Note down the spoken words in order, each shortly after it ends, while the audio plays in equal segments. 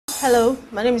Hello,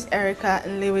 my name is Erica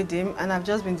Nlewedim and I've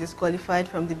just been disqualified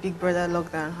from the Big Brother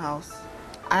lockdown house.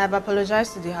 I have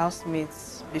apologized to the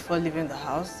housemates before leaving the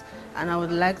house, and I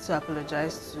would like to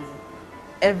apologize to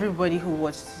everybody who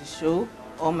watched the show,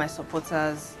 all my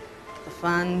supporters, the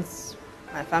fans,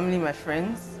 my family, my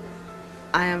friends.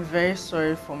 I am very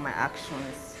sorry for my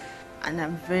actions, and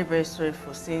I'm very, very sorry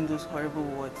for saying those horrible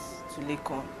words to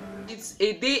Lekon. It's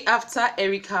a day after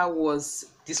Erica was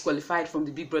disqualified from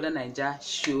the Big BBNAIJA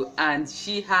show, and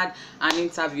she had an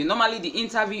interview. Normally the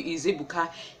interview is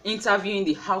Ebuka interviewing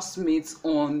the housemates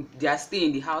on their stay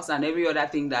in the house and every other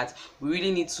thing that we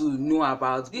really need to know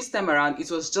about. This time around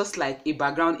it was just like a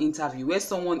background interview where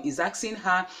someone is asking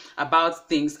her about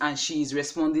things and she is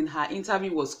responding. Her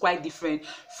interview was quite different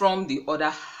from the other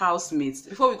housemates.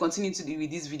 Before we continue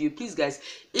with this video, please guys,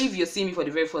 if you're seeing me for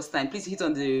the very first time, please hit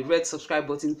on the red subscribe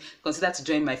button, consider to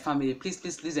join my family,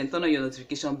 please, and turn on your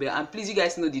notification bell. And please, you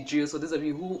guys know the drill, so those of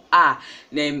you who are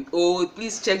old,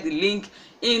 please check the link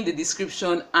in the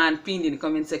description and pinned in the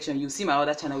comment section. You'll see my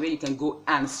other channel where you can go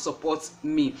and support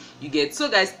me. You get. So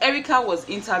guys, Erica was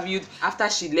interviewed after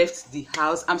she left the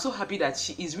house. I'm so happy that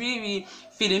she is really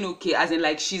feeling okay, as in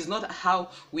like she's not how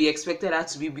we expected her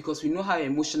to be, because we know how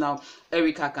emotional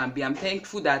Erica can be. I'm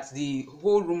thankful that the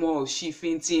whole rumor of she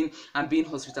fainting and being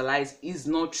hospitalized is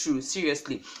not true.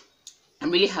 Seriously, I'm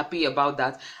really happy about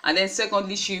that. And then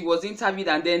secondly, she was interviewed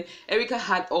and then Erica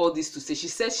had all this to say. She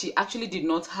said she actually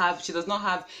does not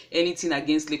have anything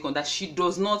against Lekon, that she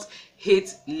does not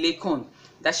hate Lekon,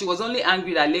 that she was only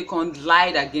angry that Lekon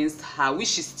lied against her, which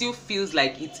she still feels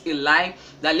like it's a lie.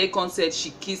 That Lekon said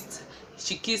she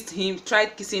kissed him,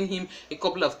 tried kissing him a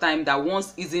couple of times, that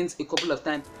once isn't a couple of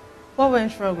times. What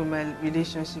went wrong with my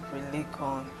relationship with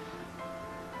Lekon,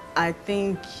 I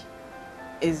think,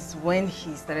 is when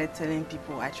he started telling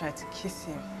people I tried to kiss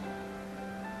him.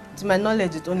 To my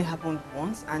knowledge, it only happened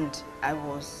once and I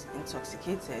was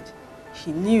intoxicated.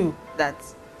 He knew that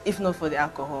if not for the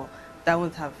alcohol, that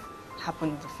wouldn't have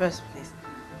happened in the first place.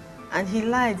 And he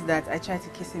lied that I tried to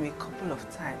kiss him a couple of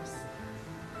times.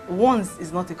 Once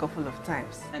is not a couple of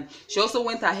times. And she also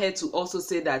went ahead to also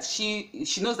say that she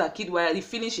knows that Kiddwaya, the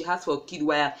feeling she has for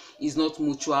Kiddwaya is not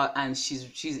mutual, and she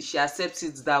accepts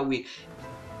it that way.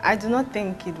 I do not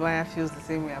think Kiddwaya feels the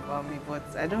same way about me, but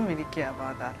I don't really care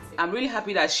about that. I'm really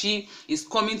happy that she is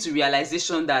coming to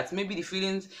realization that maybe the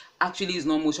feelings actually is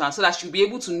not mutual, so that she'll be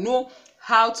able to know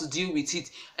how to deal with it.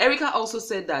 Erica also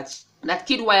said that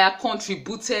Kiddwaya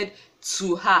contributed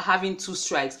to her having 2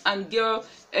 strikes, and girl,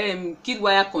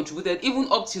 Kiddwaya contributed even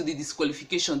up to the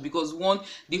disqualification, because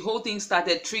the whole thing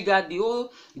triggered the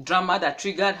whole drama that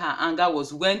triggered her anger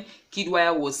was when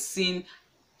Kiddwaya was seen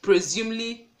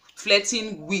presumably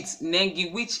flirting with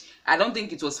Nengi, which I don't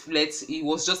think it was flirt. He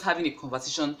was just having a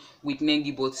conversation with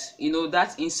Nengi, but you know,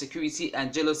 that insecurity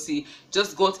and jealousy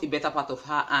just got a better part of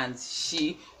her and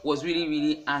she was really,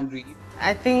 really angry.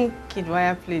 I think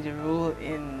Kiddwaya played a role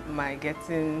in my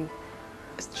getting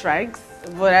strikes,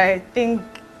 but I think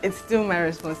it's still my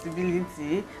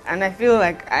responsibility, and I feel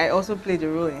like I also played a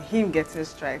role in him getting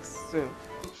strikes. So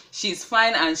she's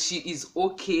fine and she is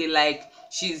okay. Like,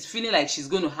 she's feeling like she's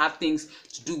going to have things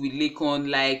to do with Lekon,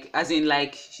 like as in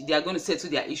like they are going to settle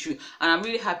their issue, and I'm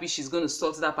really happy she's going to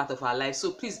sort that part of her life.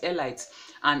 So please, Elite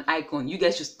and Icon, you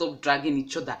guys should stop dragging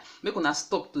each other. Make una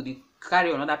stop to the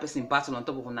carry another person battle on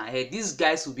top of her head. These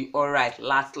guys will be all right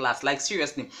last. Like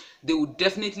seriously, they will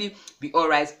definitely be all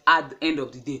right at the end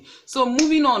of the day. So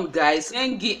moving on, guys,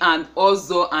 Nengi and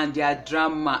Xoxo and their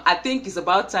drama. I think it's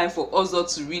about time for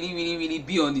Xoxo to really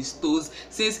be on his toes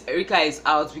since Erica is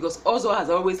out, because Xoxo has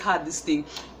always had this thing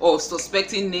of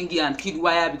suspecting Nengi and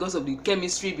Kiddwaya because of the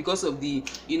chemistry, because of the,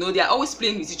 you know, they are always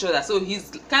playing with each other, so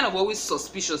he's kind of always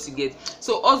suspicious, you get.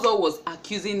 So Xoxo was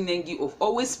accusing Nengi of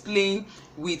always playing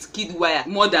with Kiddwaya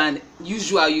more than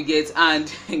usual, you get.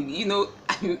 And you know,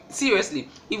 seriously,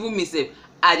 even myself,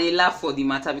 I dey laugh for the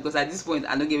matter, because at this point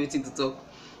I don't get anything to talk.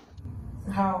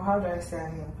 How do I say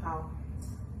him? How?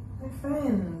 My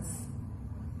friends,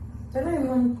 they're not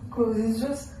even close. It's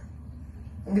just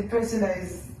the person that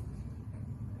he's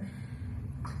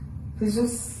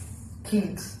just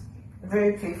kid,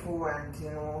 very playful, and you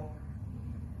know,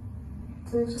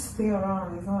 so just stay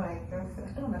around. It's not like,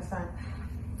 I don't understand.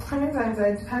 How many times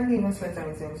I hardly even spend time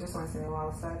with him, just once in a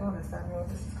while, so I don't understand where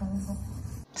this is coming from.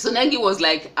 So Nengi was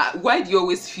like, why do you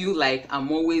always feel like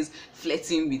I'm always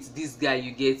flirting with this guy,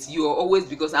 you get? You're always,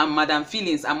 because I'm Madam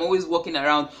Feelings, I'm always walking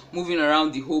around, moving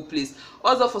around the whole place.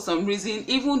 Also, for some reason,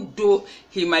 even though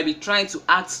he might be trying to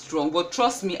act strong, but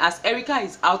trust me, as Erica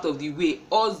is out of the way,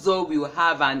 also will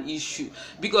have an issue,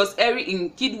 because in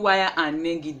Kiddwaya and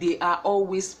Nengi, they are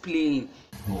always playing.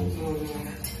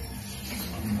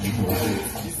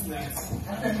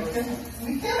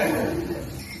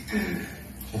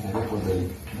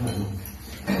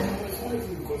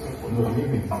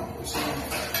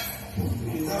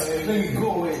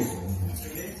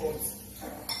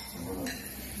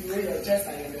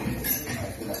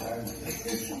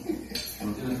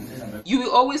 You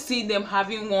will always see them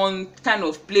having one kind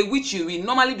of play which you will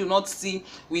normally do not see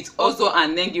with Xoxo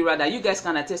and Nengi. Rather, you guys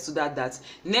can attest to that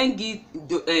Nengi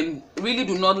really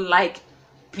do not like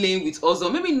playing with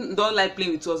Xoxo. Maybe don't like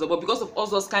playing with Xoxo, but because of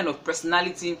Xoxo's kind of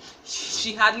personality,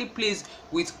 she hardly plays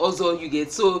with Xoxo, you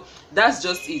get. So that's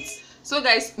just it. So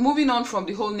guys, moving on from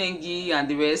the whole Nengi and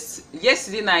the rest,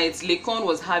 yesterday night Lekon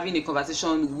was having a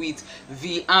conversation with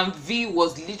V, and V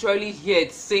was literally here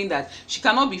saying that she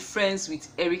cannot be friends with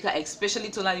Erica, especially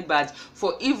Tolani Bad,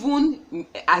 for even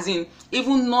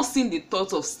nursing the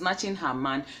thought of snatching her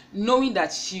man, knowing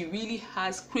that she really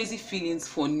has crazy feelings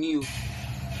for New.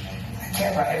 I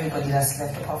care about everybody that's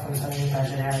left apart from Tolani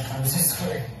Bad and Erica. I'm so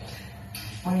sorry.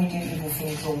 When you do evil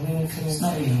things or mean things, it's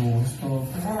not evil. So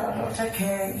I don't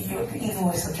care. Evil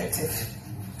is subjective.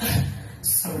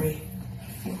 Sorry,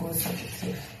 evil is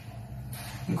subjective.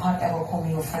 You can't ever call me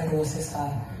your friend or your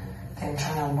sister, then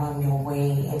try and worm your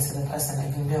way into the person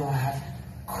that you know I have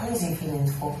crazy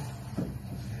feelings for.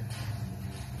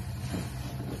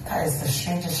 That is the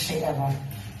strangest shit ever.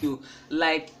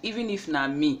 Like, even if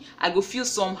not me, I go feel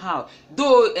somehow,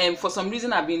 though. For some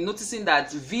reason I've been noticing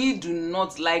that V do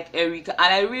not like Erica,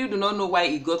 and I really do not know why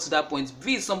it got to that point.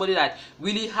 V is somebody that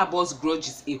really harbors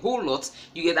grudges a whole lot,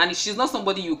 you get, and she's not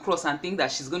somebody you cross and think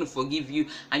that she's going to forgive you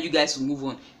and you guys will move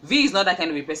on. V is not that kind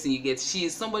of a person, you get. She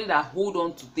is somebody that hold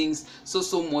on to things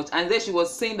so much, and then she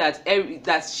was saying that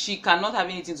that she cannot have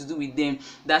anything to do with them,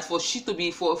 that for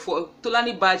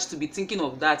Tolani Badge to be thinking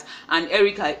of that, and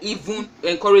Erica even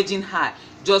encouraging her,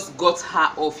 just got her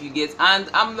off, you get. And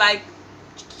I'm like,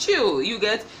 chill, you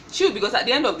get, chill, because at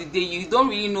the end of the day you don't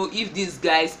really know if these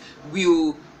guys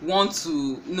will want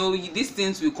to know these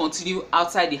things will continue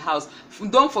outside the house.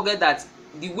 Don't forget that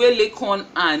the way Lekon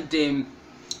and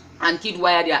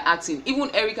Kiddwaya, they are acting, even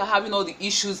Erica having all the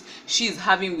issues she's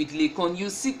having with Lekon, you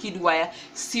see Kiddwaya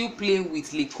still playing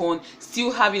with Lekon,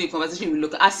 still having a conversation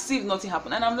with Lekon as if nothing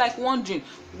happened. And I'm like wondering,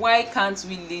 why can't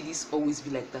we ladies always be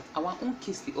like that? Our own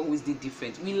case, they always did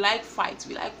different. We like fights,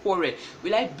 we like quarrel, we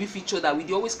like beef each other,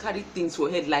 we always carry things for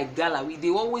head like gala, they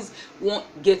always want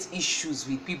get issues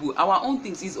with people. Our own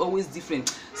things is always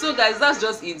different. So guys, that's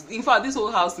just it. In fact, this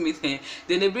whole housemate then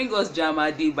they bring us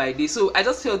drama day by day. So I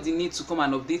just felt the need to come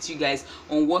and update you guys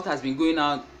on what has been going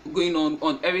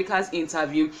on Erica's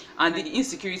interview, and the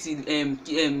insecurity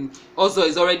also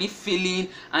is already feeling,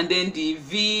 and then the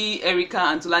V, Erica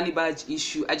and Tolani Badge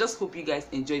issue. I just hope you guys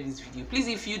enjoyed this video. Please,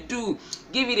 if you do,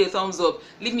 give it a thumbs up,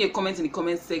 leave me a comment in the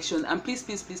comment section, and please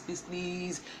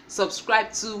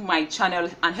subscribe to my channel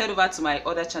and head over to my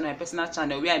other channel, my personal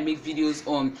channel, where I make videos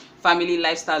on family,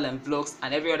 lifestyle and vlogs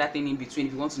and every other thing in between.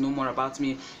 If you want to know more about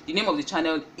me, the name of the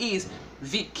channel is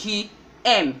Vicky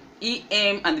EM,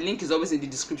 and the link is always in the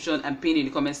description and pinned in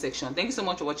the comment section. Thank you so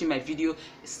much for watching my video,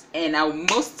 and I will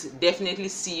most definitely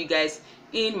see you guys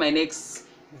in my next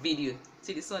video.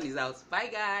 See, the sun is out. Bye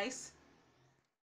guys.